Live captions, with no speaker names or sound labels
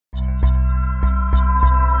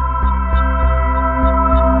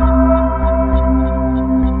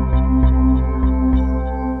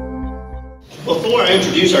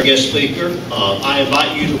introduce our guest speaker, I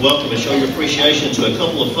invite you to welcome and show your appreciation to a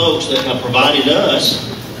couple of folks that have provided us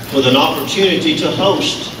with an opportunity to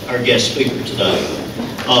host our guest speaker today.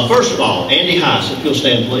 First of all, Andy Heiss, if you'll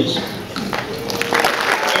stand, please.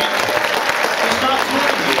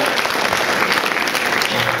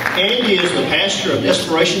 Andy is the pastor of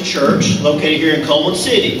Desperation Church, located here in Cullman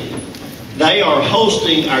City. They are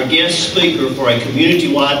hosting our guest speaker for a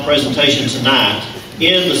community-wide presentation tonight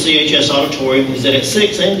in the CHS auditorium. Is it at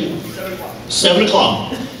 6, Andy? 7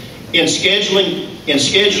 o'clock. In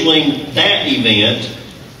scheduling that event,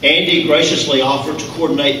 Andy graciously offered to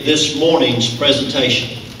coordinate this morning's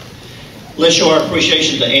presentation. Let's show our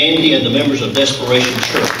appreciation to Andy and the members of Desperation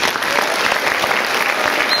Church.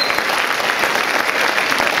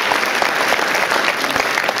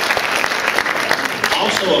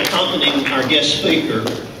 Also accompanying our guest speaker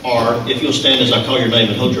are, if you'll stand as I call your name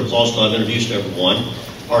and hold your applause till I've introduced everyone,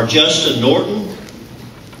 are Justin Norton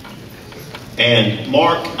and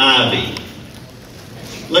Mark Ivey.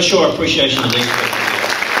 Let's show our appreciation to these people.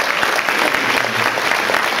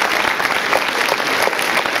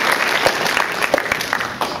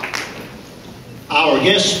 Our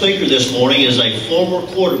guest speaker this morning is a former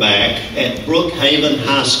quarterback at Brookhaven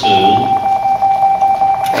High School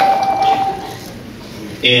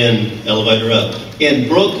in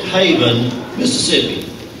Brookhaven, Mississippi.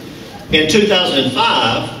 In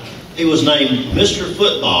 2005, he was named Mr.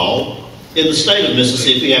 Football in the state of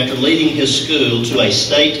Mississippi after leading his school to a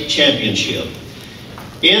state championship.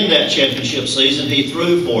 In that championship season, he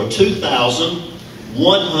threw for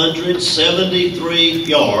 2,173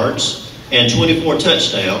 yards and 24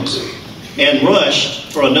 touchdowns, and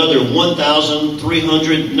rushed for another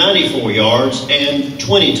 1,394 yards and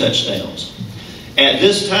 20 touchdowns. At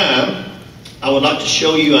this time, I would like to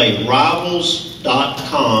show you a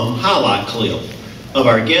Rivals.com highlight clip of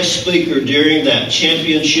our guest speaker during that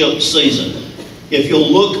championship season. If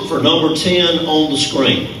you'll look for number 10 on the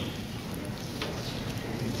screen.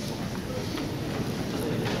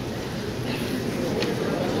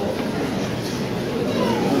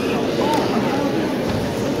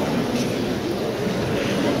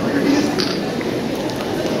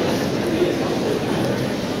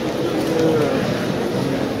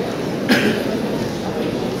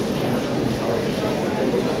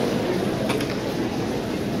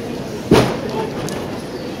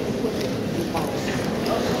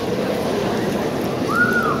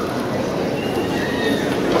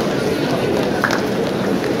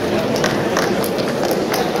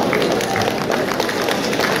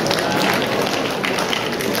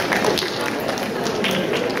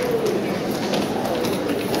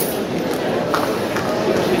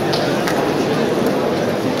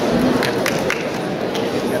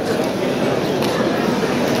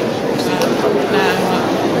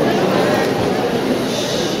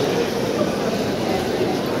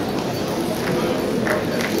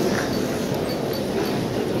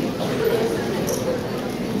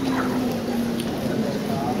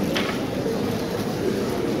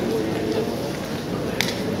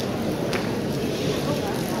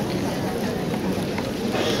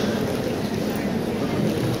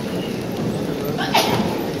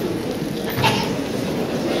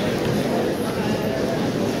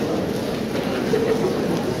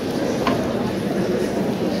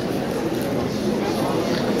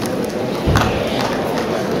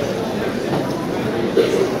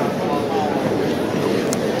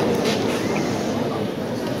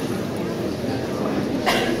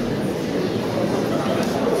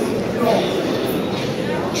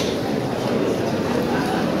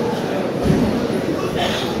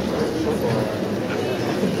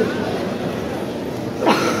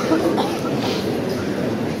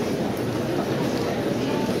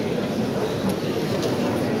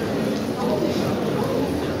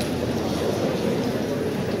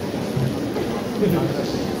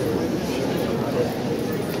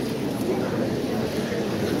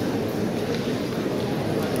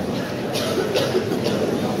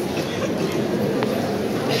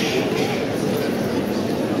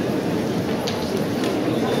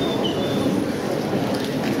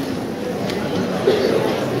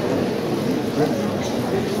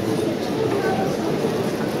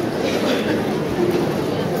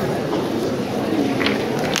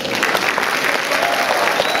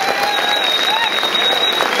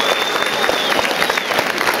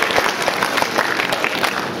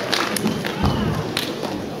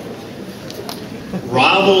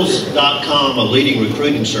 Rivals.com, a leading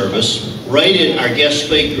recruiting service, rated our guest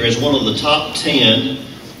speaker as one of the top 10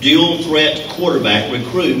 dual-threat quarterback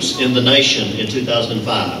recruits in the nation in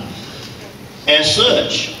 2005. As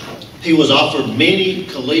such, He was offered many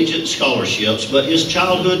collegiate scholarships, but his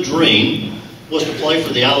childhood dream was to play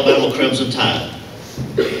for the Alabama Crimson Tide.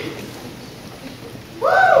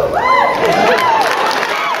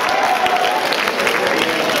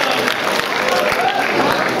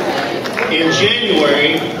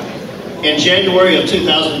 In January of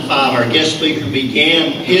 2005, our guest speaker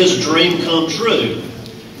began his dream come true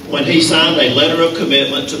when he signed a letter of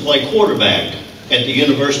commitment to play quarterback at the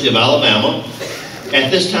University of Alabama. At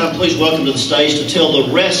this time, please welcome to the stage to tell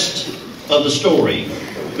the rest of the story,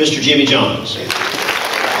 Mr. Jimmy Johns.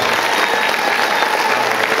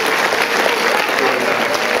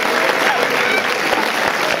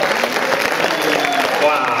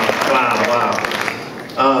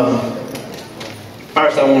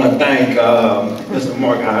 First, I want to thank Mr.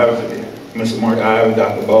 Mark Ivers,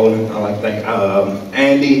 Dr. Bowling. I'd like to thank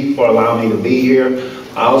Andy for allowing me to be here.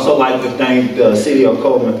 I also like to thank the City of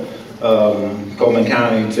Cullman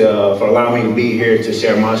County for allowing me to be here to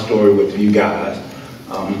share my story with you guys.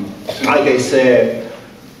 Like I said,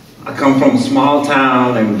 I come from a small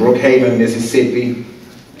town in Brookhaven, Mississippi.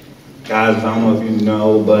 Guys, I don't know if you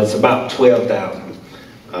know, but it's about 12,000.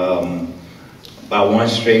 About one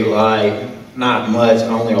street light. Not much,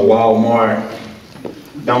 only a Walmart.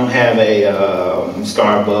 Don't have a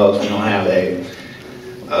Starbucks. We don't have a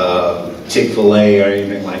Chick-fil-A or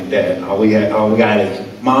anything like that. All we got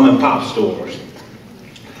is mom and pop stores.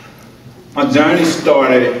 My journey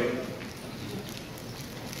started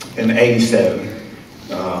in '87.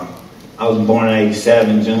 I was born in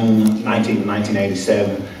 '87, June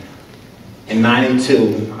 1987. In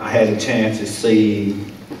 '92, I had a chance to see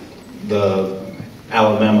the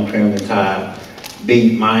Alabama Crimson Tide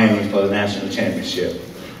beat Miami for the national championship.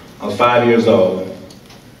 I was 5 years old.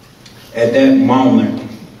 At that moment,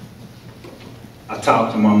 I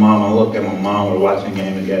talked to my mom. I looked at my mom. We were watching the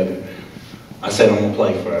game together. I said, I'm going to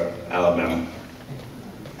play for Alabama.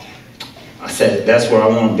 I said, that's where I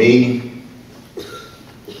want to be,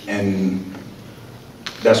 and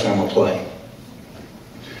that's where I'm going to play.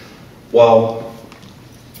 Well,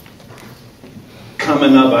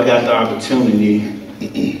 coming up, I got the opportunity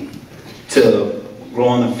to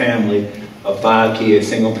grow in a family of 5 kids,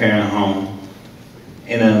 single parent home,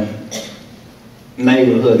 in a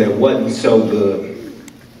neighborhood that wasn't so good,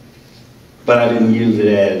 but I didn't use it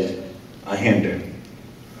as a hinder.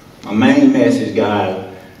 My main message,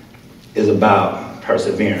 guys, is about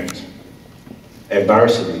perseverance,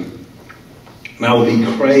 adversity. And I would be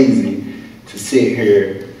crazy to sit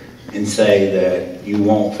here and say that you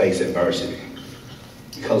won't face adversity.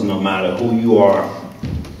 Because no matter who you are,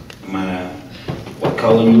 no matter what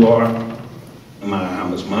color you are, no matter how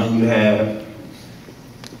much money you have,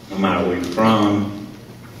 no matter where you're from,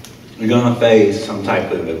 you're gonna face some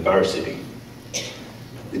type of adversity.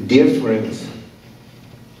 The difference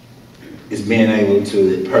is being able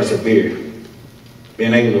to persevere,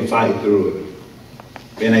 being able to fight through it,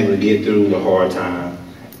 being able to get through the hard time,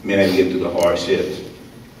 being able to get through the hardships.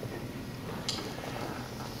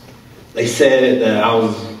 They said that I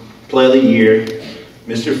was Player of the Year,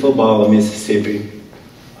 Mr. Football of Mississippi,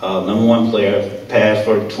 #1 player, passed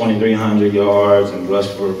for 2,300 yards and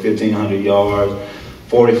rushed for 1,500 yards,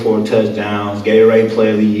 44 touchdowns, Gatorade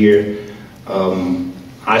Player of the Year,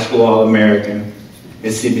 high school All-American,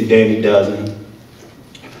 Mississippi Dandy Dozen.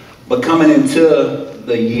 But coming into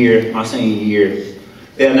the year, my senior year,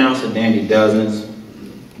 they announced the Dandy Dozens.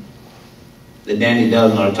 The Dandy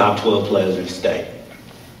Dozen are the top 12 players in the state.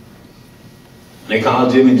 They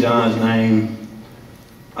called Jimmy John's name.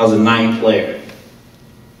 I was a 9th player.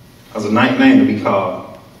 I was a 9th name to be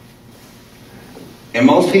called. And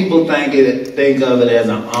most people think of it as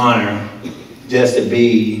an honor just to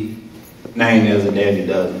be named as a Dandy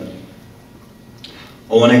Dozen.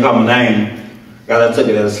 But when they called my name, God, I took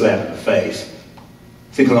it as a slap in the face.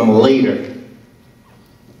 See, because I'm a leader.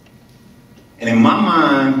 And in my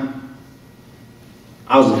mind,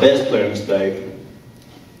 I was the best player in the state.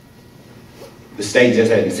 The state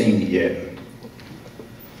just hadn't seen it yet.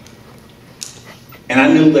 And I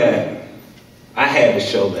knew that I had to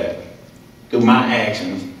show that. Through my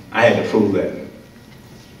actions, I had to prove that.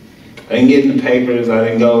 I didn't get in the papers, I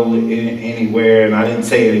didn't go anywhere, and I didn't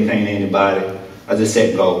say anything to anybody. I just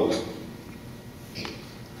set goals. I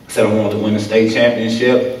said I wanted to win a state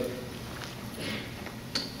championship.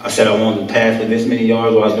 I said I wanted to pass for this many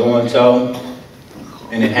yards while doing so,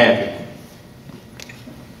 and it happened.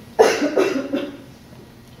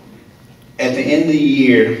 At the end of the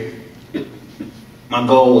year, my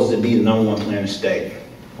goal was to be the #1 player in the state.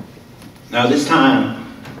 Now this time,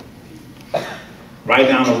 right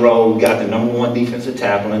down the road, we got the #1 defensive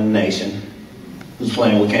tackle in the nation, who's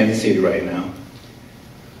playing with Kansas City right now.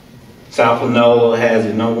 South Panola has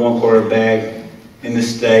the #1 quarterback in the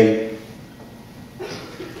state.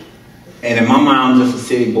 And in my mind, I'm just a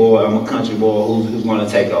city boy, I'm a country boy who's going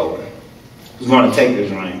to take over, who's going to take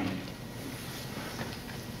this ring.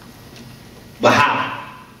 But how?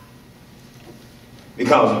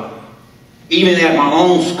 Because even at my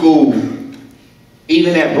own school,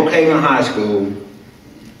 even at Brookhaven High School,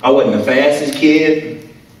 I wasn't the fastest kid,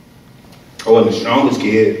 I wasn't the strongest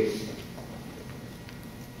kid,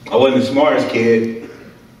 I wasn't the smartest kid.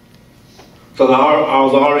 So I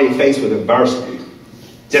was already faced with adversity,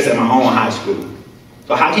 just at my own high school.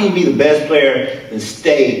 So how can you be the best player in the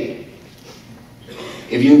state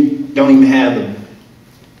if you don't even have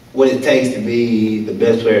what it takes to be the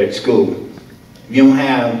best player at school? If you don't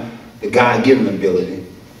have the God-given ability.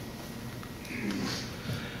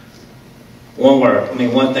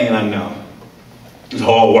 One thing I know is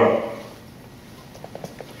hard work.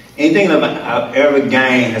 Anything that I've ever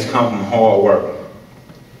gained has come from hard work.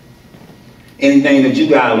 Anything that you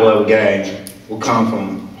guys will ever gain will come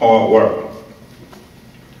from hard work.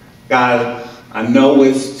 Guys, I know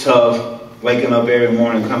it's tough waking up every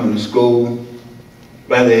morning coming to school,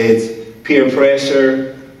 whether it's peer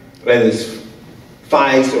pressure, whether it's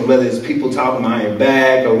fights, or whether it's people talking behind your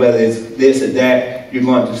back, or whether it's this or that, you're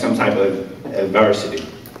going through some type of adversity.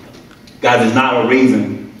 Guys, it's not a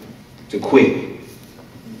reason to quit.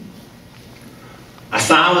 I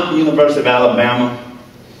signed with the University of Alabama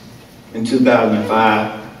in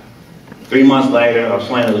 2005. 3 months later, I was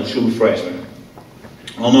playing as a true freshman.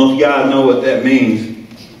 I don't know if you guys know what that means,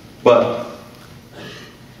 but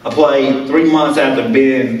I played 3 months after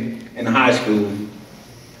being in high school,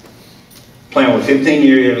 playing with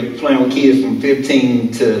playing with kids from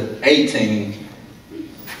 15 to 18.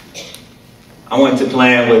 I went to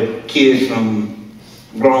playing with kids from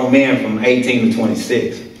grown men from 18 to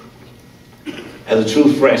 26 as a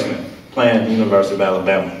true freshman playing at the University of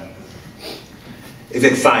Alabama. It's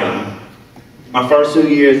exciting. My first 2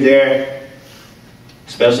 years there,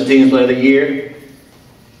 special teams player of the year,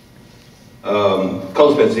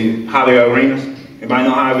 coach special team, Javier Arenas. Anybody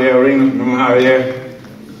know Javier Arenas? Remember Javier?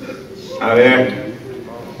 Javier?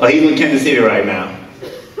 Oh, he's in Kansas City right now.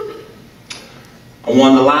 I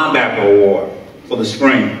won the linebacker award for the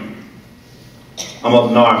spring. I'm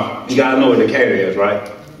up north. You guys know where Decatur is, right?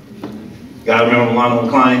 You guys remember Rolando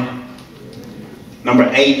McClain? Number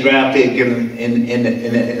 8 draft pick in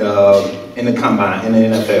the combine, in the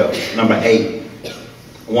NFL. Number 8.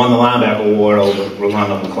 Won the linebacker award over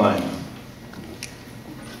Rolando McClain.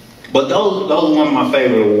 But those are one of my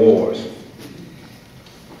favorite awards.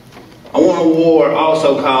 I won an award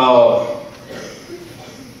also called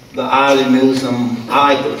the Ozzie Newsome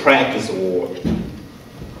I Like to Practice Award.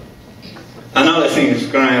 I know that seems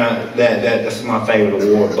strange, that's my favorite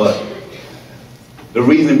award, but the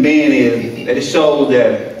reason being is that it shows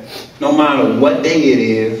that no matter what day it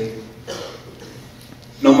is,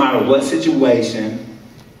 no matter what situation,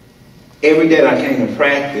 every day that I came to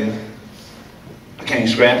practice, I came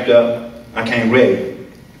strapped up, I came ready.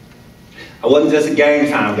 I wasn't just a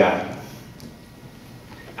game time guy.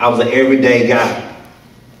 I was an everyday guy.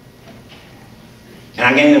 And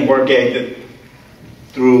I gained a work ethic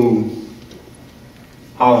through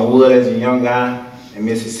hauling wood as a young guy in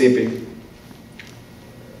Mississippi.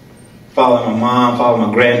 Following my mom, following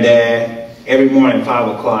my granddad. Every morning at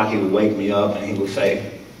 5 o'clock, he would wake me up and he would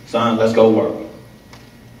say, "Son, let's go work."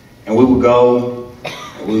 And we would go,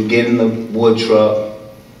 and we would get in the wood truck,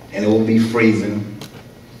 and it would be freezing.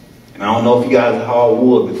 And I don't know if you guys have hauled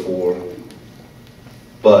wood before,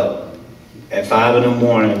 but at 5 in the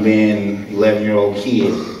morning, being an 11-year-old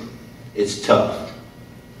kid, it's tough.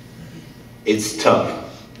 It's tough.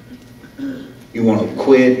 You want to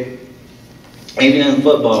quit. Even in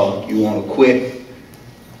football, you want to quit.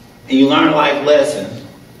 And you learn life lessons.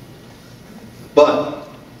 But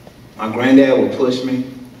my granddad would push me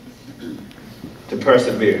to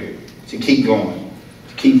persevere, to keep going,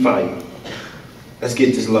 to keep fighting. Let's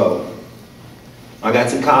get this load. I got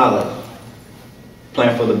to college,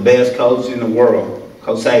 playing for the best coach in the world,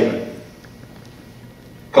 Coach Saban.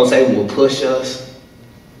 Coach Saban will push us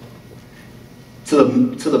to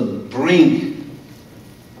the brink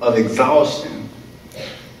of exhaustion,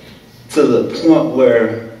 to the point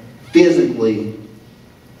where physically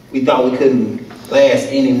we thought we couldn't last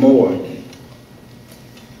anymore,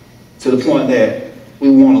 to the point that we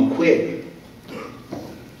want to quit.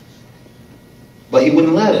 But he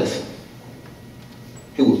wouldn't let us.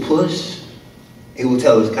 He would push. He would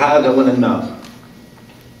tell us, "God, that wasn't enough.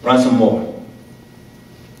 Run some more."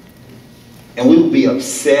 And we would be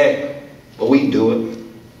upset, but we'd do it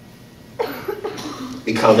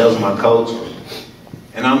because that was my coach.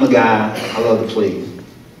 And I'm a guy, I love to please.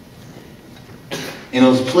 And it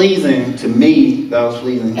was pleasing to me, that was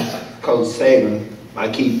pleasing Coach Saban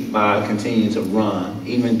by continuing to run,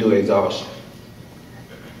 even through exhaustion.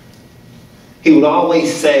 He would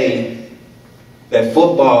always say that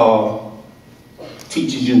football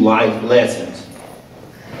teaches you life lessons.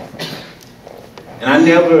 And I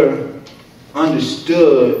never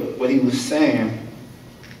understood what he was saying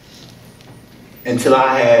until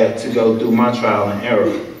I had to go through my trial and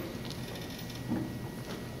error.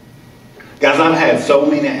 Guys, I've had so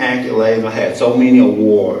many accolades, I had so many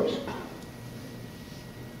awards.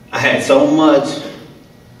 I had so much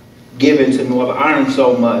given to me, I've earned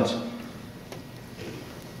so much.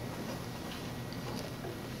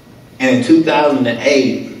 And in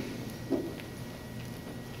 2008,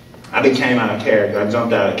 I became out of character. I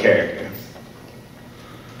jumped out of character.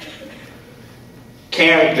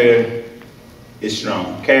 Character is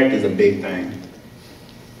strong. Character is a big thing.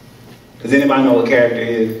 Does anybody know what character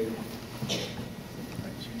is?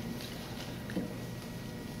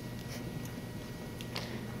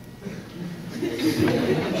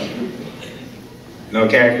 No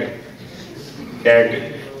character?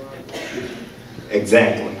 Character.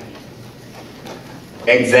 Exactly.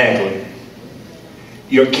 Exactly.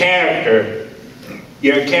 Your character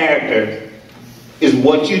is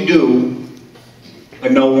what you do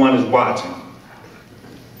when no one is watching.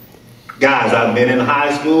 Guys, I've been in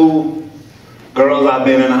high school. Girls, I've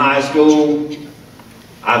been in high school.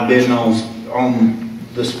 I've been on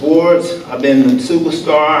the sports. I've been the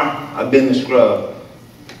superstar. I've been the scrub.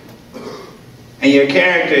 And your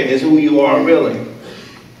character is who you are really.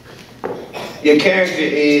 Your character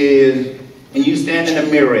is when you stand in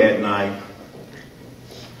the mirror at night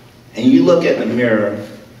and you look at the mirror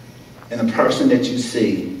and the person that you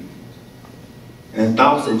see and the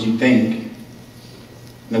thoughts that you think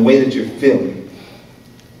and the way that you're feeling,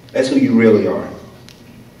 that's who you really are.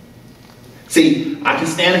 See, I can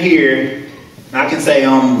stand here and I can say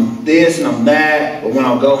I'm this and I'm that, but when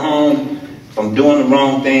I go home, if I'm doing the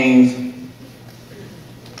wrong things,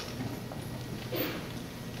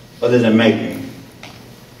 what does it make me?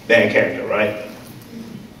 Bad character, right?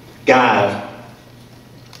 Guys,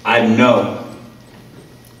 I know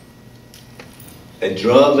that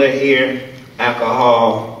drugs are here,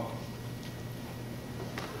 alcohol,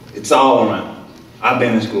 it's all around. I've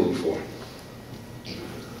been in school before.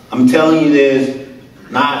 I'm telling you this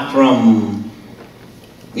not from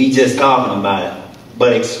me just talking about it,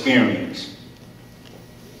 but experience.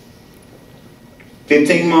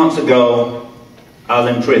 15 months ago, I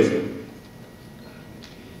was in prison.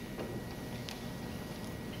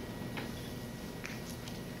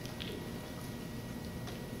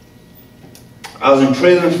 I was in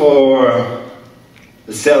prison for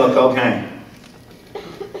the sale of cocaine.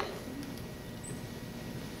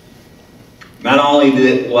 Not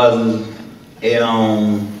only was it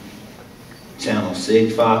on Channel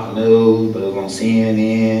 6, Fox News, but it was on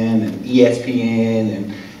CNN and ESPN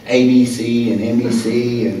and ABC and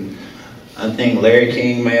NBC, and I think Larry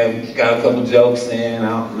King may have got a couple jokes in, I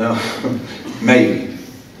don't know, maybe.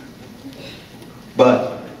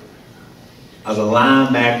 But I was a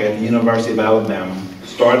linebacker at the University of Alabama,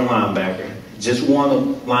 starting linebacker, just won a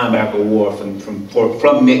linebacker award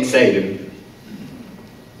from Nick Saban.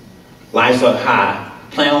 Life's up high,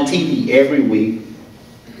 playing on TV every week.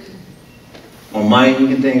 More money you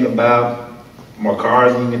can think about, more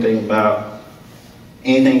cars you can think about,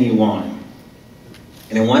 anything you want.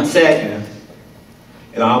 And in 1 second,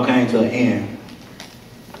 it all came to an end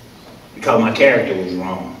because my character was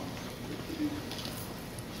wrong.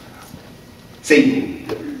 See,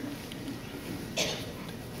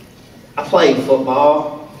 I played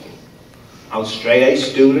football. I was a straight A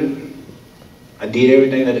student. I did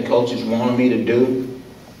everything that the coaches wanted me to do.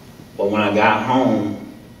 But when I got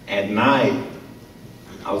home at night,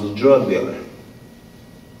 I was a drug dealer.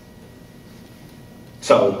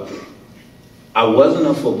 So, I wasn't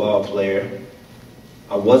a football player.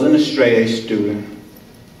 I wasn't a straight A student.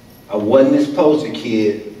 I wasn't this poster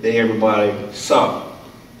kid that everybody saw.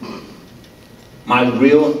 My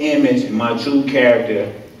real image and my true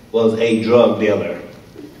character was a drug dealer.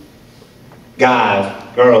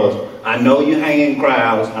 Guys, girls, I know you hang in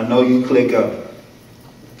crowds. I know you click up.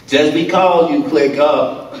 Just because you click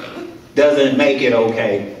up doesn't make it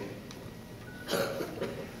okay.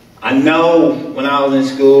 I know when I was in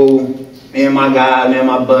school, me and my guys, me and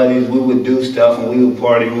my buddies, we would do stuff and we would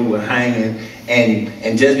party, we would hang,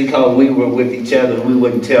 and just because we were with each other, we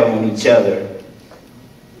wouldn't tell on each other,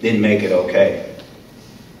 didn't make it okay.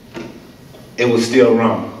 It was still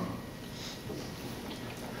wrong.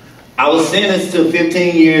 I was sentenced to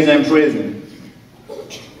 15 years in prison.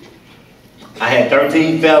 I had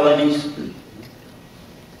 13 felonies,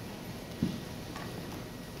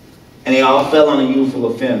 and they all fell on a youthful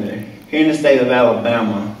offender. Here in the state of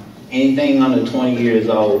Alabama, anything under 20 years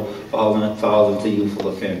old falls into youthful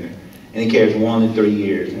offender, and it carries 1 to 3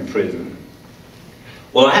 years in prison.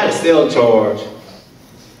 Well, I had a cell charge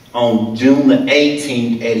on June the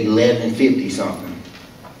 18th at 11:50 something.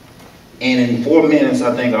 And in 4 minutes,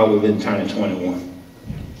 I think I would have been turning 21.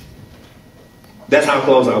 That's how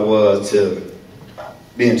close I was to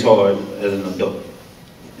being charged as an adult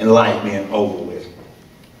and life being over with.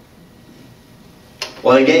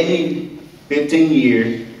 Well, they gave me 15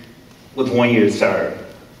 years with 1 year to serve.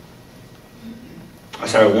 I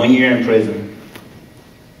served 1 year in prison.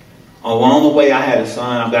 Along the way, I had a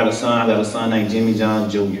son. I've got a son named Jimmy John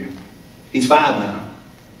Jr. He's 5 now.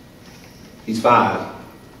 He's 5.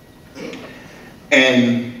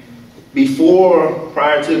 And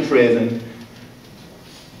prior to the prison,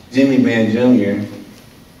 Jimmy Ben Jr.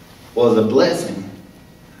 was a blessing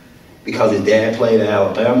because his dad played at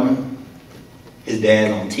Alabama. His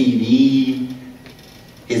dad's on TV.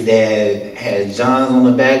 His dad has John's on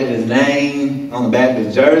the back of his name, on the back of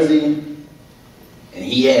his jersey. And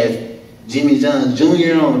he has Jimmy John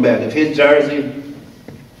Jr. on the back of his jersey.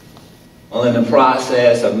 Well, in the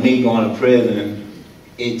process of me going to prison,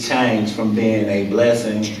 it changed from being a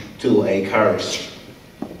blessing to a curse.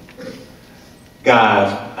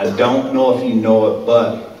 Guys, I don't know if you know it,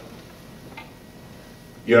 but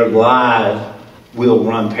your lives will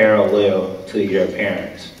run parallel to your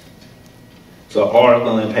parents. So an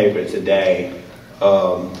article in the paper today,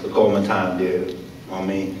 the Cullman Times did on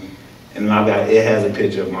me, and it has a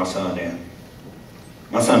picture of my son in.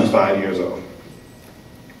 My son is 5 years old.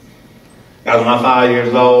 Guys, when I'm 5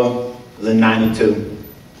 years old, I was in 92.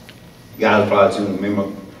 Guys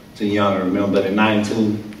probably too young to remember, but in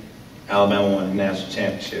 92, Alabama won the national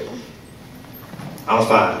championship. I was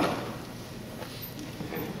 5.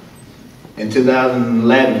 In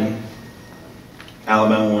 2011,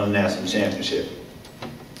 Alabama won the national championship.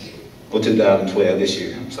 Or 2012, this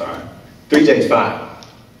year, I'm sorry. 3J's 5.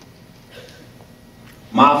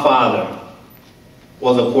 My father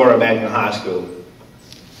was a quarterback in high school.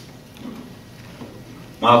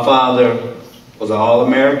 My father was an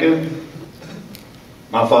All-American.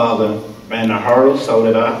 My father ran the hurdle, so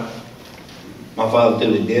did I. My father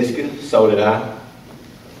threw the discus, so did I.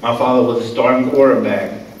 My father was a starting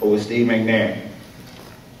quarterback with Steve McNair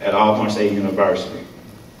at Alcorn State University.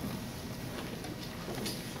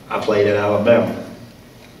 I played at Alabama.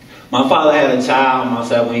 My father had a child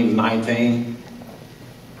myself when he was 19.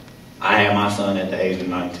 I had my son at the age of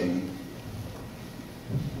 19.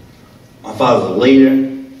 My father's a leader.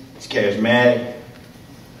 He's charismatic.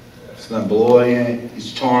 He's flamboyant.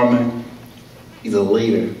 He's charming. He's a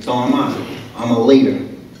leader. So am I. I'm a leader.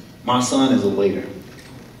 My son is a leader.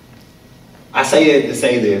 I say it to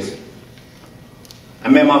say this. I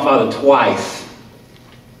met my father twice.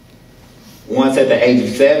 Once at the age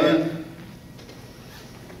of 7,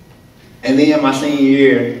 and then my senior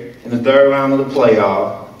year in the 3rd round of the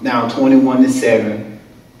playoff, now 21-7,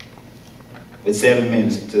 with 7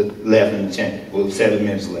 minutes left in the championship, with 7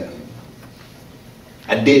 minutes left.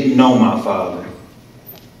 I didn't know my father,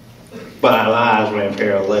 but our lives ran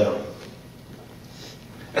parallel.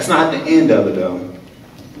 That's not the end of it though.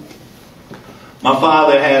 My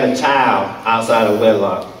father had a child outside of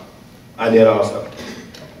wedlock. I did also.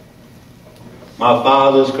 My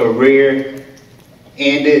father's career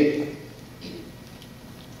ended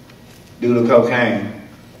due to cocaine.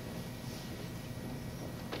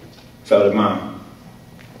 So did mine.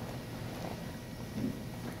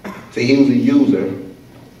 See, he was a user,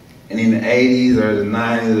 and in the 80s or the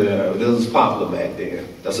 90s, this was popular back then.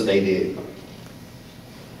 That's what they did.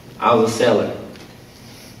 I was a seller.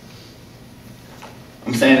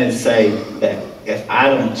 I'm saying it to say that if I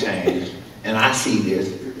don't change, and I see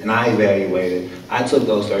this, and I evaluate it, I took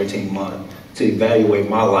those 13 months to evaluate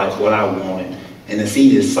my life, what I wanted, and to see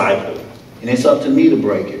this cycle. And it's up to me to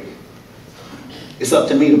break it. It's up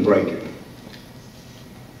to me to break it.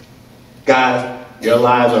 Guys, your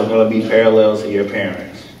lives are going to be parallel to your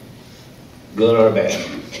parents, good or bad.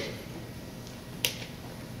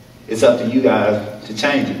 It's up to you guys to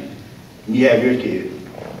change it. You have your kids.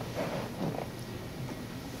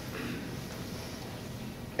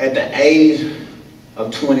 At the age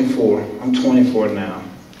of 24, I'm 24 now,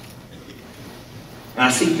 and I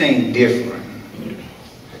see things different.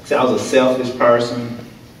 See, I was a selfish person.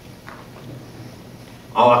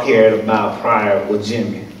 All I cared about prior was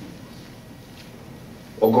Jimmy.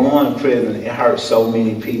 Well, going to prison, it hurt so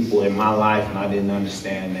many people in my life, and I didn't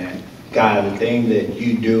understand that. God, the thing that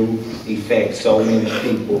you do affects so many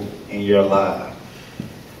people in your life.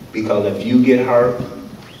 Because if you get hurt,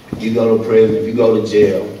 if you go to prison, if you go to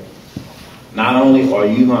jail, not only are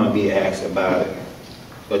you going to be asked about it,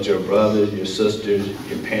 but your brothers, your sisters,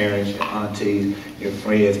 your parents, your aunties, your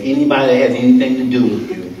friends, anybody that has anything to do with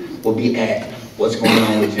you will be asked, what's going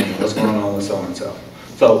on with Jimmy? What's going on with so-and-so?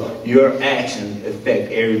 So your actions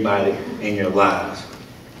affect everybody in your lives.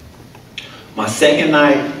 My second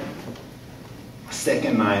night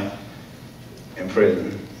in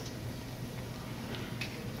prison,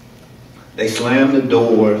 they slammed the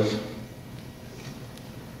doors,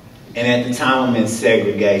 and at the time I'm in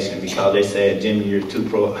segregation because they said, Jimmy, you're too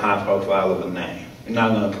high profile of a name. We're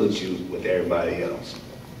not going to put you with everybody else.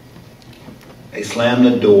 They slammed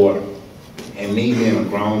the door, and me being a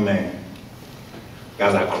grown man,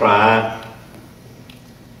 guys, I cried,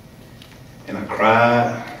 and I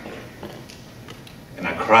cried, and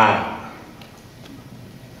I cried.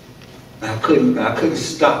 And I couldn't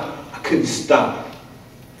stop. I couldn't stop.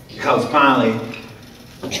 Because finally,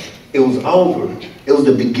 it was over. It was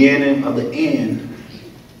the beginning of the end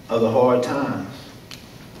of the hard times.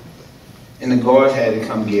 And the guards had to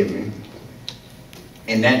come get me.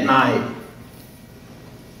 And that night,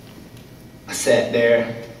 I sat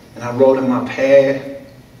there and I wrote in my pad.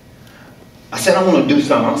 I said, I want to do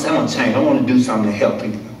something. I said, I want to change. I want to do something to help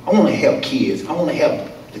people. I want to help kids. I want to help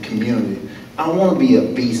the community. I don't want to be a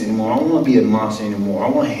beast anymore. I don't want to be a monster anymore. I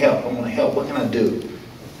want to help. I want to help. What can I do?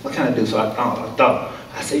 What can I do? So I thought.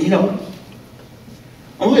 I said, you know what?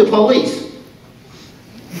 I want to be a police.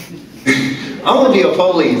 I want to be a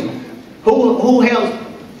police. Who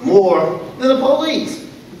helps more than the police?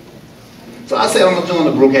 So I said, I'm going to join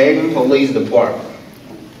the Brookhaven Police Department.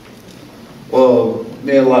 Well,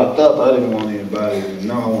 being locked up, I didn't want anybody to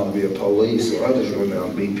know I want to be a police, so I just went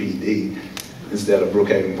down BPD instead of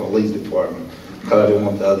Brookhaven Police Department because I didn't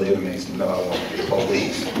want the other inmates to know I wanted to be a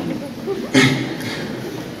police.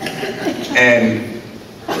 And,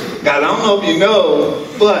 God, I don't know if you know,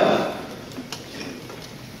 but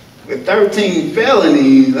with 13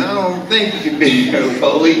 felonies, I don't think you can be a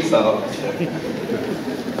police officer.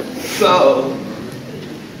 So,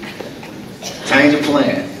 change of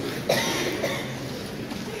plan.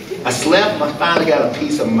 I slept, I finally got a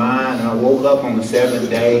peace of mind, and I woke up on the 7th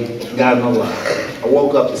day. God, no lie. I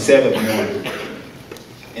woke up the 7th morning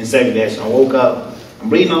in segregation. I woke up, I'm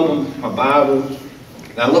reading over my Bible,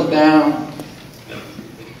 and I look down,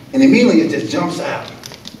 and immediately it just jumps out.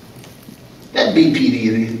 That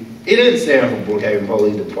BPD, it didn't stand for Brookhaven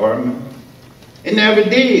Police Department. It never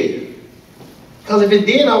did. Because if it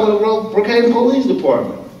did, I would have wrote Brookhaven Police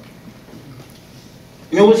Department.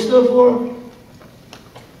 You know what it stood for?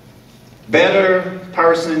 Better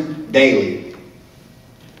person daily.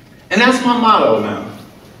 And that's my motto now.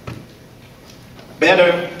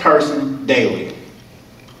 Better person daily.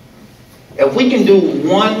 If we can do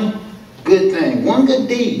one good thing, one good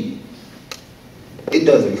deed, it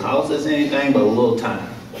doesn't cost us anything but a little time.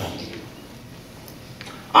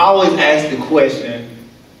 I always ask the question,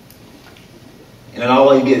 and it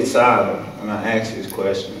always gets silent when I ask this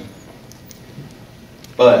question.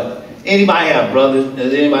 But anybody have brothers?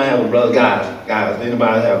 Does anybody have a brother? Guys,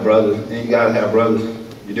 anybody have brothers? Any guys have brothers?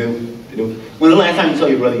 You do? You do? When the last time you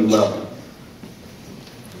told your brother you love him?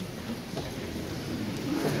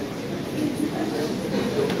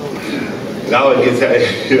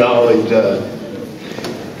 It always does.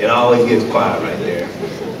 It always gets quiet right there.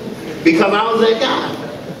 Because I was that guy.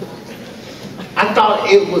 I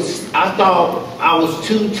thought I was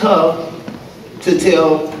too tough to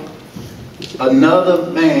tell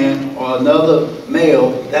another man or another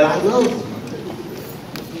male that I love him.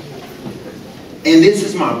 And this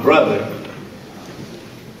is my brother.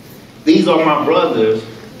 These are my brothers.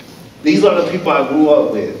 These are the people I grew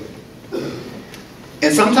up with.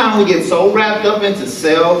 And sometimes we get so wrapped up into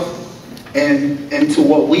self and into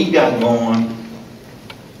what we got going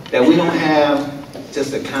that we don't have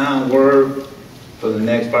just a kind word for the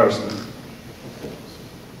next person.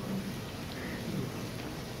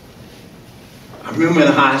 I remember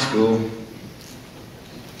in high school,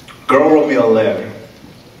 a girl wrote me a letter.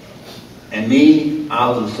 And me, I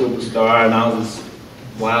was a superstar and I was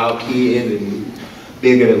this wild kid and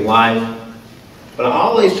bigger than life. But I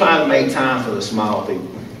always try to make time for the small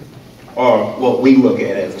people, or what we look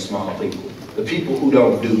at as the small people. The people who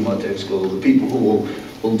don't do much at school, the people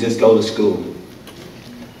who just go to school,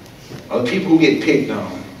 or the people who get picked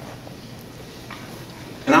on.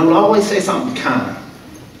 And I would always say something kind.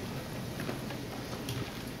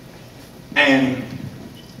 And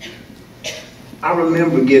I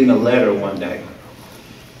remember getting a letter one day.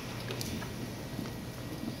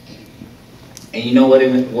 And you know what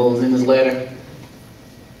was in this letter?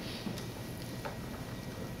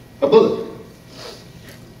 A bullet.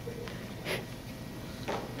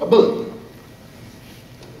 A bullet.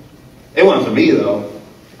 It wasn't for me though.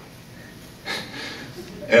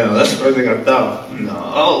 Yeah, that's the first thing I thought. No,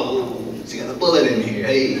 oh, she got a bullet in here.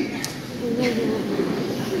 Hey.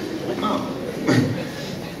 No.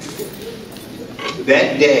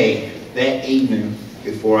 That day, that evening,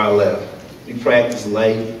 before I left, we practiced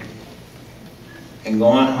late. And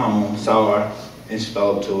going home, saw her and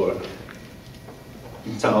spoke to her.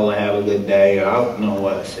 And told her have a good day. I don't know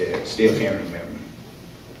what I said. Still can't remember.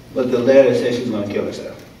 But the letter said she was going to kill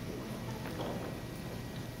herself.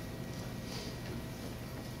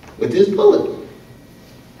 With this bullet.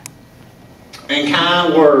 And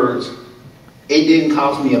kind words, it didn't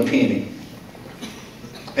cost me a penny.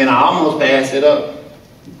 And I almost passed it up.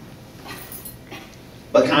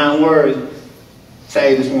 But kind words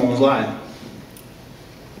saved this woman's life.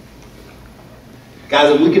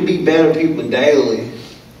 Guys, if we could be better people daily,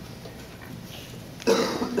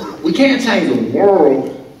 we can't change the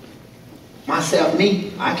world. Myself,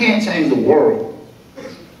 me, I can't change the world.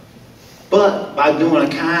 But by doing a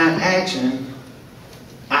kind action,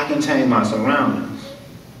 I can change my surroundings.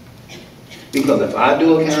 Because if I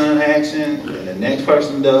do a kind action, and the next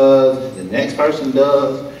person does, and the next person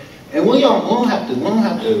does, and we don't have to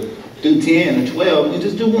do 10 or 12, we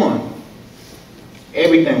just do one.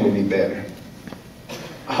 Everything will be better.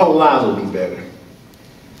 Our whole lives will be better.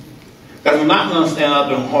 Because I'm not going to stand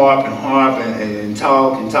up and harp and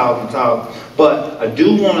talk, but I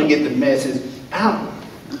do want to get the message out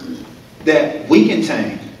that we can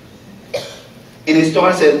change. And it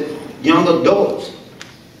starts at young adults.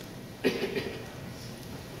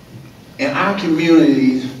 In our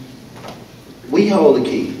communities, we hold the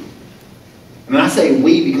key. And I say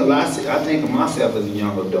we because I think of myself as a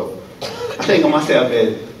young adult. I think of myself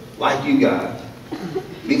as like you guys.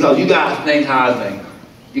 Because you guys think how I think.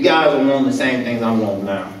 You guys are wanting the same things I want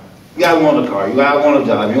now. You guys want a car. You guys want a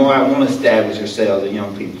job. You guys want to establish yourselves as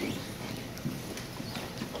young people.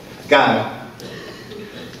 Guys,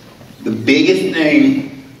 the biggest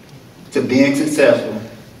thing to being successful,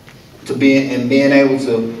 to being able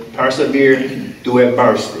to persevere through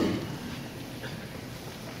adversity,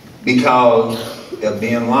 because of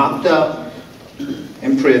being locked up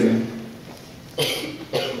in prison,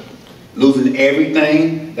 losing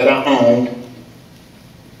everything that I owned,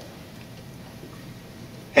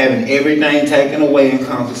 having everything taken away and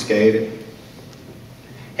confiscated,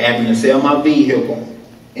 having to sell my vehicle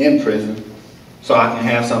in prison so I can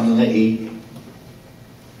have something to eat,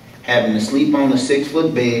 having to sleep on a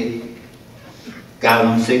 6-foot bed, got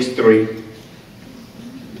on 6'3".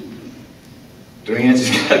 3 inches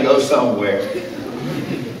gotta go somewhere.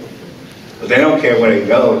 But they don't care where they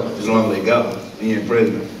go as long as they go. When you're in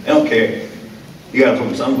prison, they don't care. You gotta put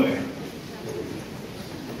them somewhere.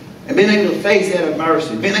 And being able to face that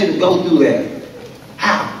adversity, being able to go through that.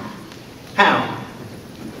 How?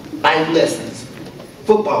 Life lessons.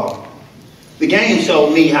 Football. The game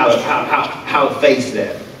showed me how to face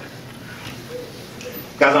that.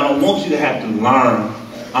 Guys, I don't want you to have to learn.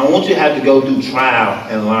 I don't want you to have to go through trial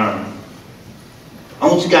and learn. I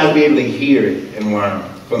want you guys to be able to hear it and learn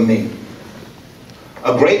from me.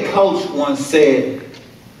 A great coach once said,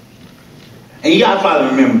 and you guys probably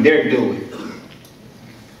remember Derek Dewey.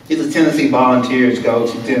 He's a Tennessee Volunteers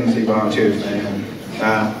coach. He's a Tennessee Volunteers fan.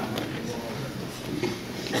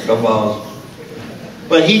 Go Vols.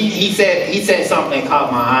 But he said something that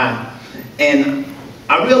caught my eye, and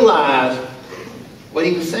I realized what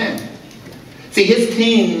he was saying. See, his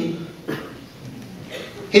team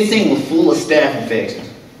was full of staph infections.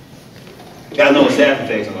 You gotta know what staph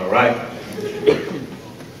infections are, right?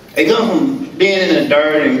 They come from being in the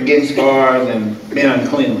dirt and getting scars and being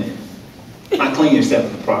uncleanly. Not clean yourself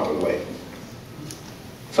in the proper way.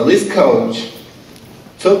 So this coach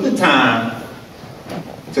took the time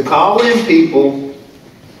to call in people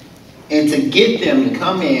and to get them to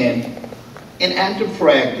come in and after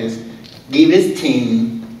practice give his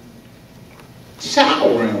team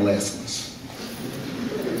showering lessons.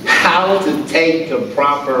 How to take the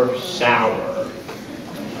proper shower.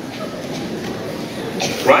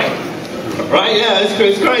 Right? Right? Yeah, it's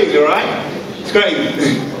crazy, right? It's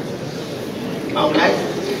crazy. Okay.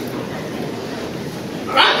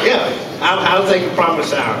 All right, yeah. How to take a proper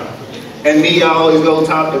shower. And me, I always go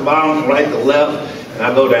top to bottom, right to left, and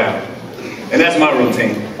I go down. And that's my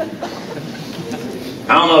routine.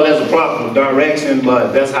 I don't know if that's a proper direction,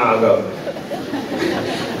 but that's how I go.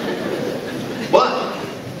 But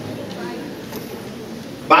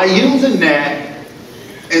by using that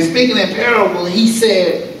and speaking in parable, he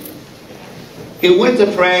said, He went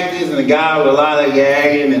to practice, and the guy was a lot of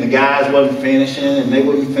gagging, and the guys wasn't finishing, and they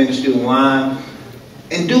wouldn't finish through the line.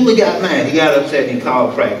 And Dooley got mad. He got upset, and he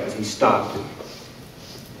called practice. He stopped it.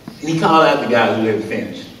 And he called out the guys who hadn't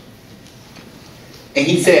finished. And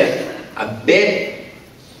he said, I bet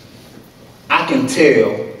I can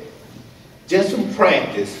tell, just from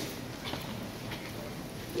practice,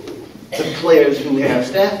 the players who have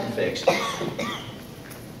staph infections.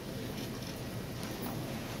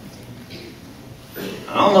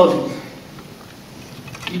 I don't know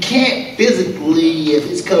if you can't physically,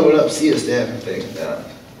 if it's covered up, see a staph infection.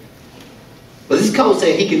 But this coach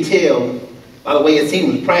said he can tell by the way his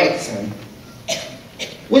team was practicing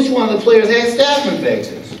which one of the players had staph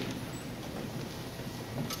infections.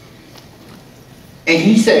 And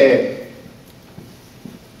he said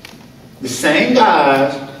the same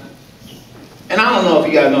guys, and I don't know if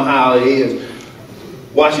you guys know how it is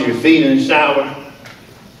washing your feet in the shower.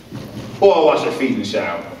 Who all wash their feet in the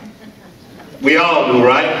shower? We all do,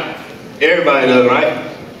 right? Everybody does,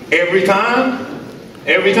 right? Every time?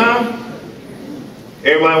 Every time?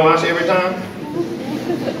 Everybody wash every time?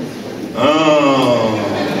 Oh.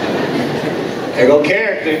 There go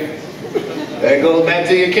character. That goes back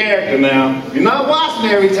to your character now. You're not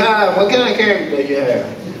washing every time. What kind of character do you have?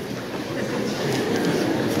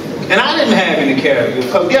 And I didn't have any character,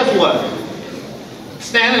 because guess what?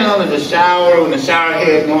 Standing under the shower when the shower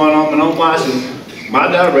head going on, and I'm watching my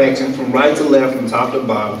direction from right to left, from top to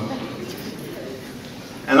bottom.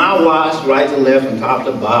 And I wash right to left, from top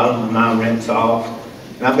to bottom, and I rinse off.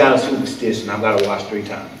 And I've got a superstition. I've got to wash 3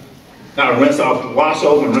 times. Got to rinse off, wash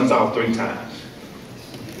over and rinse off 3 times.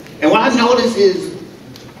 And what I noticed is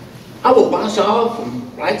I would wash off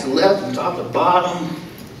from right to left, from top to bottom,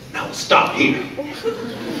 and I would stop here.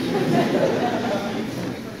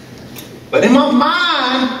 But in my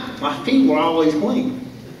mind, my feet were always clean.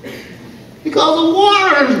 Because the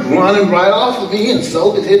water is running right off of me, and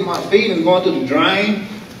soap is hitting my feet and going through the drain.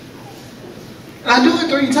 And I do it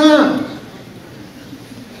 3 times.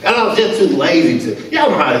 And I was just too lazy to, y'all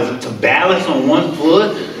know how it is, to balance on one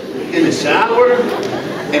foot in the shower,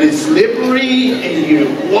 and it's slippery, and you're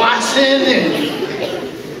washing, and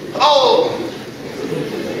oh.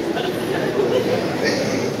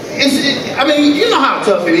 I mean, you know how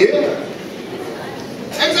tough it is.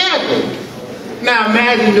 Exactly. Now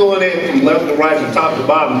imagine doing it from left to right, from top to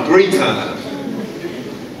bottom 3 times.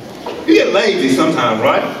 You get lazy sometimes,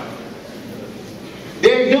 right?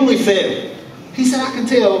 Derek Dooley said, he said, I can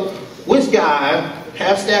tell which guy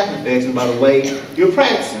have staph infection by the way you're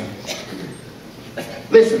practicing.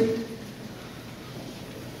 Listen.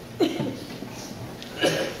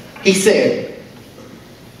 He said,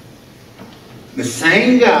 the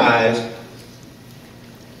same guys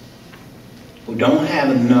who don't have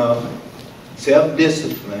enough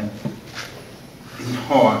self-discipline and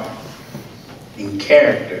heart and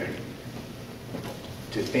character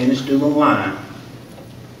to finish through the line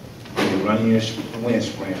and run your wind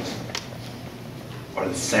sprints are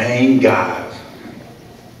the same guys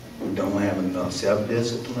who don't have enough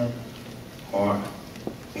self-discipline, heart,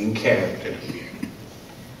 and character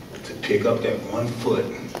to pick up that 1 foot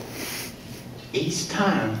each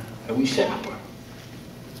time that we shower.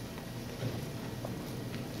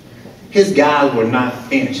 His guys were not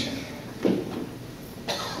finishing.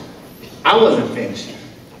 I wasn't finishing.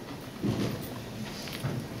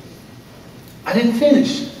 I didn't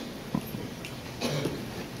finish.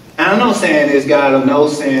 And I'm not saying this, guys. I'm not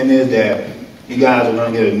saying this that you guys are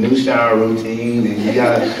going to get a new shower routine, and you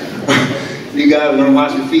guys are going to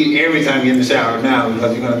wash your feet every time you get in the shower now,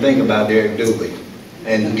 because you're going to think about Derek Dooley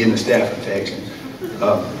and getting a staph infection.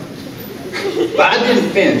 But I didn't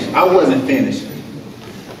finish. I wasn't finishing.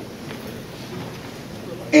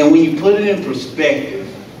 And when you put it in perspective,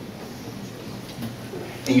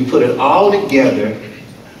 and you put it all together,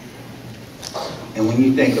 and when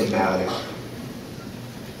you think about it,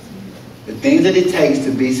 the things that it takes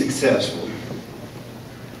to be successful: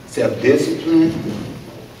 self-discipline,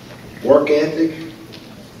 work ethic,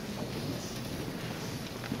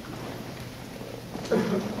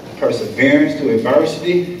 perseverance through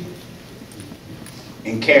adversity,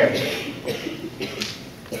 and character.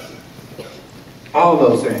 All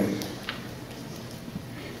those things.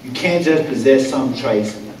 You can't just possess some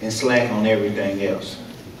traits and slack on everything else.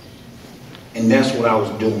 And that's what I was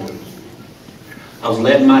doing. I was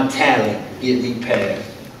letting my talent get me past,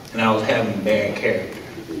 and I was having bad character.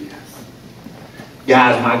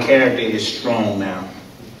 Guys, my character is strong now.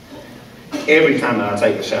 Every time that I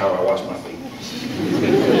take a shower, I wash my feet.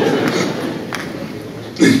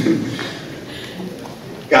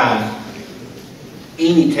 Guys,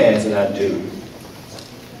 any task that I do,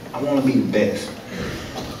 I want to be the best.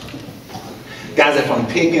 Guys, if I'm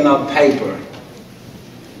picking up paper,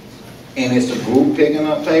 and it's a group picking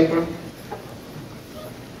up paper,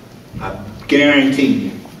 I guarantee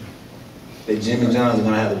you that Jimmy John's is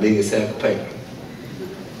going to have the biggest sack of paper.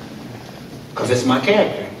 Because it's my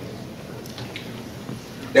character.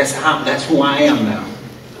 That's who I am now.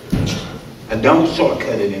 I don't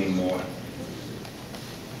shortcut it anymore.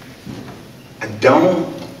 I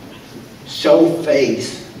don't show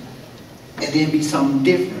face and then be something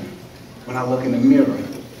different when I look in the mirror.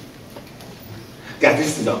 God,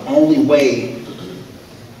 this is the only way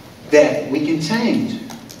that we can change.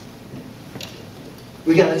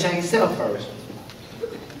 We got to change self first.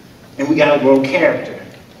 And we got to grow character.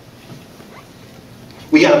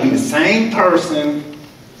 We got to be the same person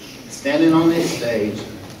standing on this stage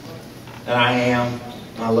that I am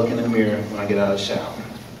when I look in the mirror when I get out of the shower.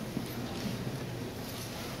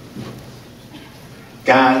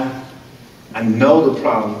 God, I know the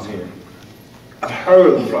problems here. I've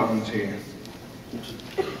heard the problems here.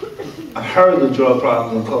 I've heard the drug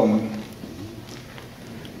problems in Cullman.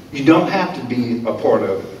 You don't have to be a part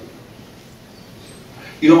of it.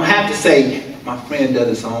 You don't have to say, my friend does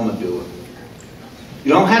it, so I'm going to do it.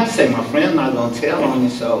 You don't have to say, my friend's not going to tell on you,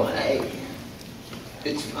 so hey,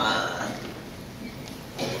 it's fine.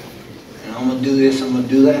 And I'm going to do this, I'm going to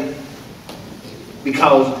do that.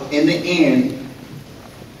 Because in the end,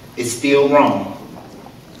 it's still wrong.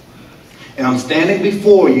 And I'm standing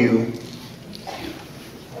before you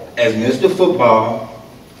as Mr. Football,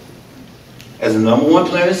 as the #1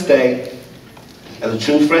 player in the state, as a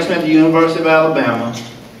true freshman at the University of Alabama,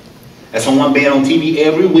 as someone being on TV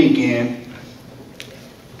every weekend,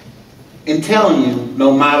 and telling you,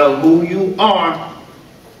 no matter who you are,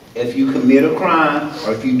 if you commit a crime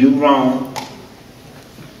or if you do wrong,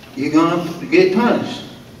 you're going to get punished.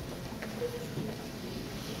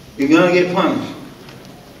 You're going to get punished.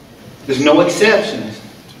 There's no exceptions.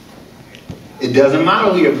 It doesn't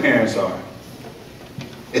matter who your parents are.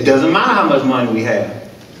 It doesn't matter how much money we have.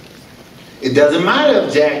 It doesn't matter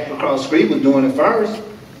if Jack across the street was doing it first.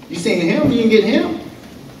 You seen him, you didn't get him.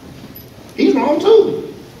 He's wrong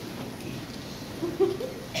too.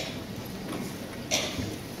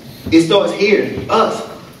 It starts here, us.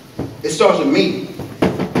 It starts with me.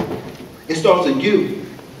 It starts with you.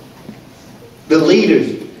 The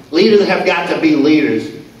leaders. Leaders have got to be leaders.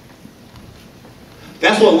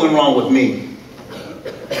 That's what went wrong with me.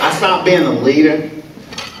 I stopped being a leader.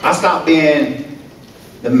 I stopped being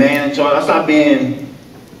the man in charge. I stopped being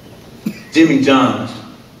Jimmy Johns.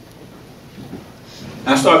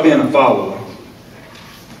 I started being a follower.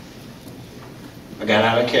 I got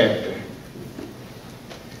out of character.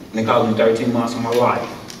 And it cost me 13 months of my life.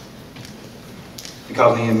 It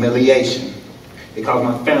cost me humiliation. It cost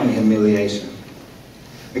my family humiliation.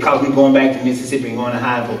 It cost me going back to Mississippi and going to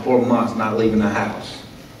hide for 4 months, not leaving the house.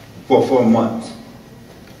 For 4 months.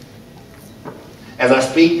 As I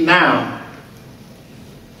speak now,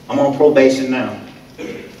 I'm on probation now.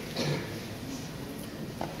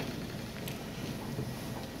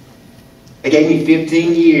 They gave me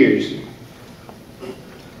 15 years.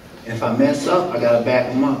 And if I mess up, I gotta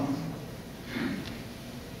back them up.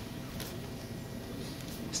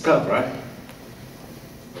 It's tough, right?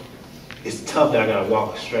 It's tough that I gotta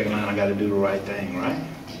walk a straight line, I gotta do the right thing, right?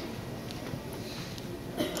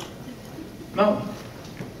 No.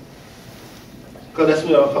 Because that's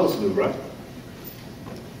what I'm supposed to do, right?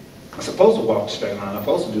 I'm supposed to walk a straight line, I'm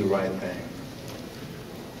supposed to do the right thing.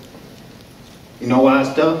 You know why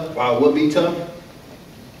it's tough? Why it would be tough?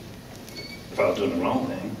 If I was doing the wrong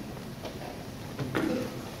thing.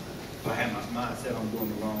 If I had my mindset on doing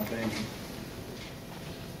the wrong thing.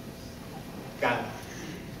 God,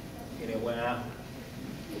 it went out.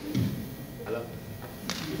 Hello?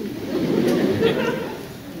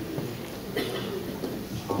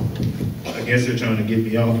 I guess they're trying to get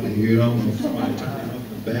me off of here. I don't know if somebody turned me off in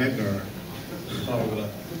the back or what.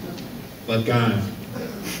 But guys,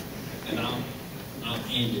 and I'll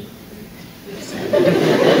end it.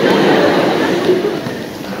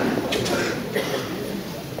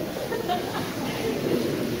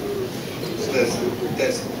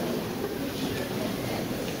 Listen.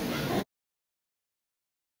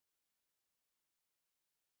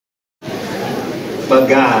 But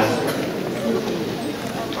guys,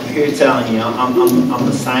 I'm here telling you, I'm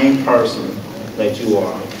the same person that you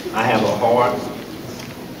are. I have a heart.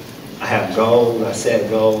 I have goals. I set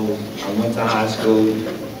goals. I went to high school.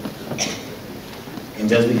 And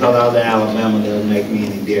just because I was in Alabama doesn't make me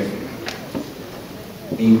any different.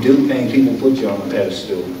 When you do things, people put you on a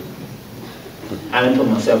pedestal. I didn't put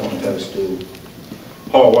myself on a pedestal.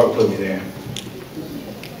 Hard work put me there.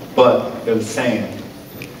 But there's a saying,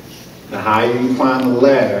 the higher you climb the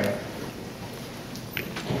ladder,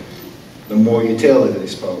 the more your tail is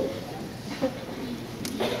exposed.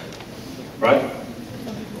 Right?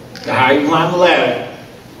 The higher you climb the ladder,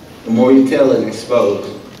 the more your tail is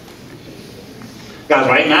exposed. Guys,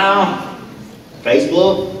 right now,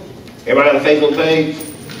 Facebook, everybody got a Facebook page?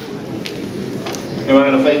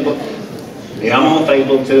 Everybody got a Facebook? Yeah, I'm on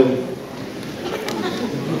Facebook too.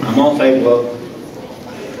 I'm on Facebook.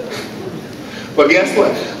 But guess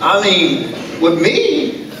what? I mean, with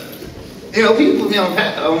me, you know, people put me on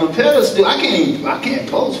a pedestal. I can't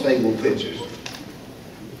post Facebook pictures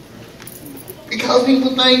because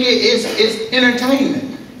people think it's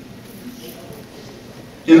entertainment.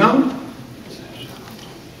 You know.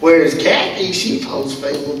 Whereas Kathy, she posts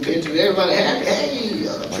Facebook pictures. Everybody happy. Hey,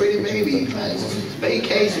 pretty baby, nice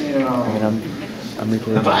vacation. You know. I'm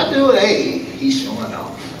recording. If I do it, hey, he's showing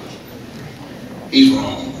off. He's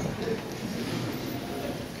wrong.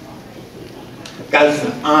 Guys, it's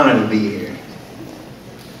an honor to be here.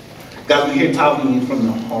 Guys, I'm here talking to you from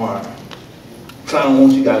the heart. Because I don't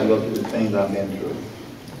want you guys to go through the things I've been through.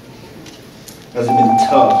 Because it's been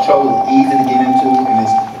tough. Trouble is easy to get into, and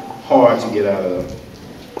it's hard to get out of.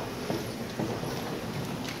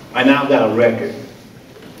 Right now I've got a record.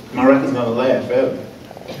 My record's gonna last forever.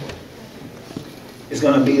 It's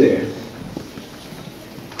gonna be there.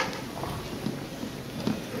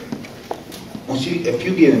 If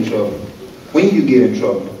you get in trouble, when you get in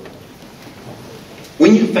trouble,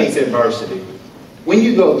 when you face adversity, when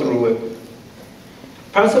you go through it,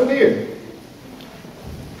 persevere.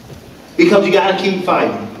 Because you gotta keep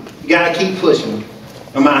fighting. You gotta keep pushing.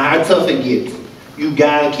 No matter how tough it gets, you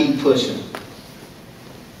gotta keep pushing.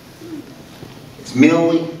 It's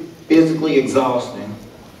mentally, physically exhausting.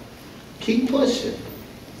 Keep pushing.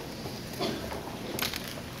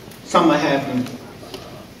 Something will happen.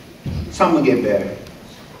 Something will get better.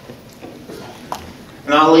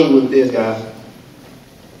 And I'll leave with this, guys.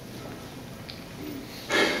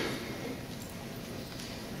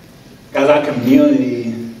 Guys, our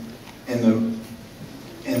community and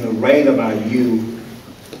the rate of our youth,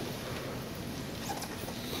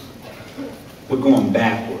 we're going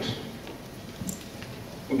backwards.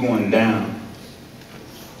 We're going down.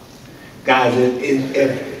 Guys,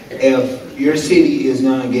 if your city is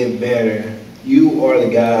going to get better, you are the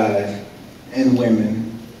guys and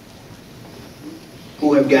women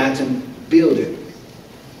who have got to build it.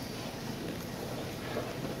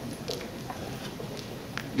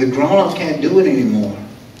 The grown-ups can't do it anymore.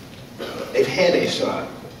 They've had their shot.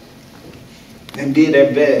 They did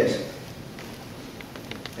their best.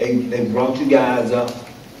 They brought you guys up.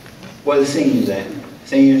 Where are the seniors at?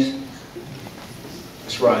 Seniors?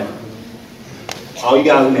 That's right. All you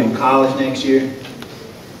guys will be in college next year.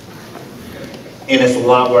 And it's a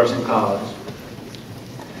lot worse in college.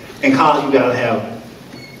 In college, you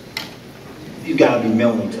gotta be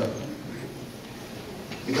mentally tough.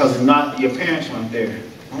 Because if not, your parents weren't there.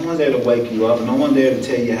 No one's there to wake you up. No one's there to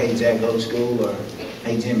tell you, hey, Jack, go to school, or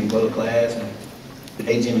hey, Jimmy, go to class, or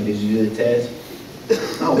hey, Jimmy, did you do the test?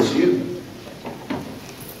 No, it's you.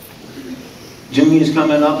 Junior's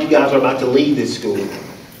coming up. You guys are about to leave this school.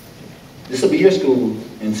 This will be your school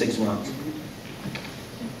in 6 months.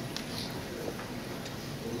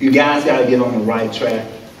 You guys got to get on the right track.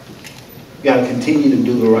 You got to continue to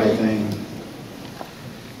do the right thing.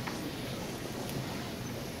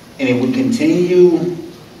 And if we continue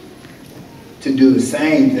to do the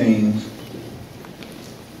same things,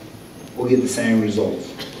 we'll get the same results.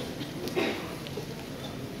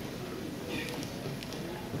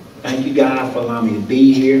 Thank you guys for allowing me to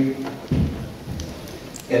be here.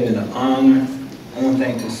 It's been an honor. I want to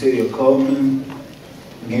thank the city of Cullman.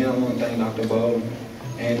 Again, I want to thank Dr. Baldwin,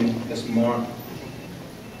 Andy, Mr. Mark.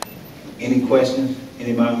 Any questions?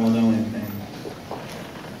 Anybody want to know anything?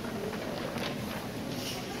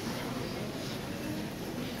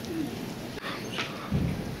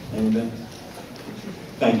 Anything?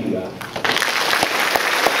 Thank you, guys.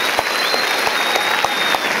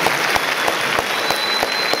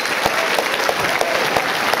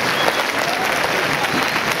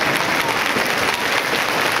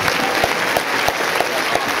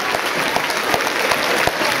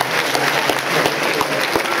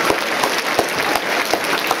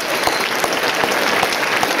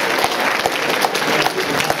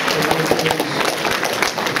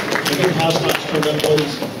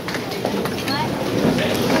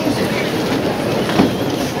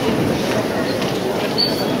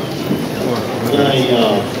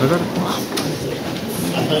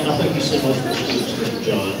 I think you said most of the students, Mr.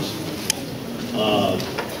 Johns.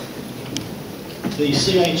 The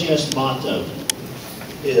CHS motto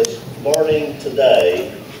is learning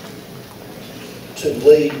today to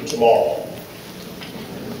lead tomorrow.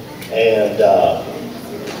 And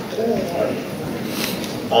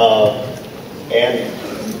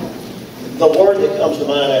the word that comes to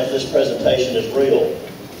mind after this presentation is real.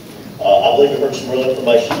 I believe we heard some real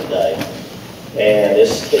information today. And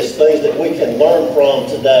it's things that we can learn from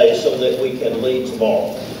today so that we can lead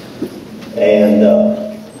tomorrow. And,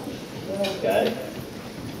 okay.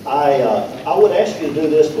 I would ask you to do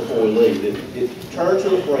this before we leave. Turn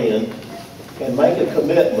to a friend and make a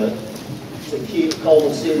commitment to keep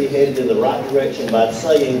Cullman City headed in the right direction by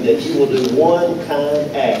saying that you will do one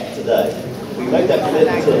kind act today. We make that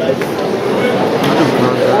commitment to a neighbor.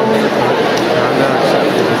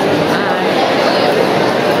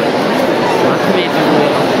 My commitment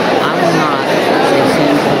will, I will not send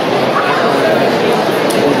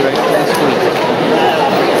people direct this week.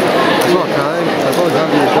 That's not kind. That's all done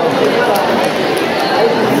to yourself.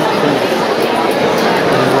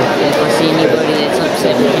 If I see anybody that's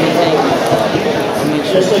upset with anything, I'll make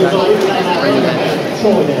sure to bring it back.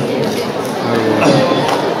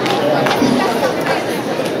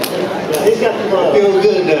 He's got the love. Feels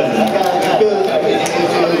good, doesn't it? It feels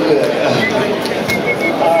good.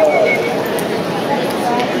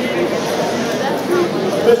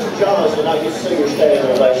 Mr. Johnson, I get to see your standing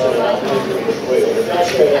ovation, and I believe it was real. If y'all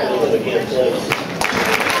share that with him again, please.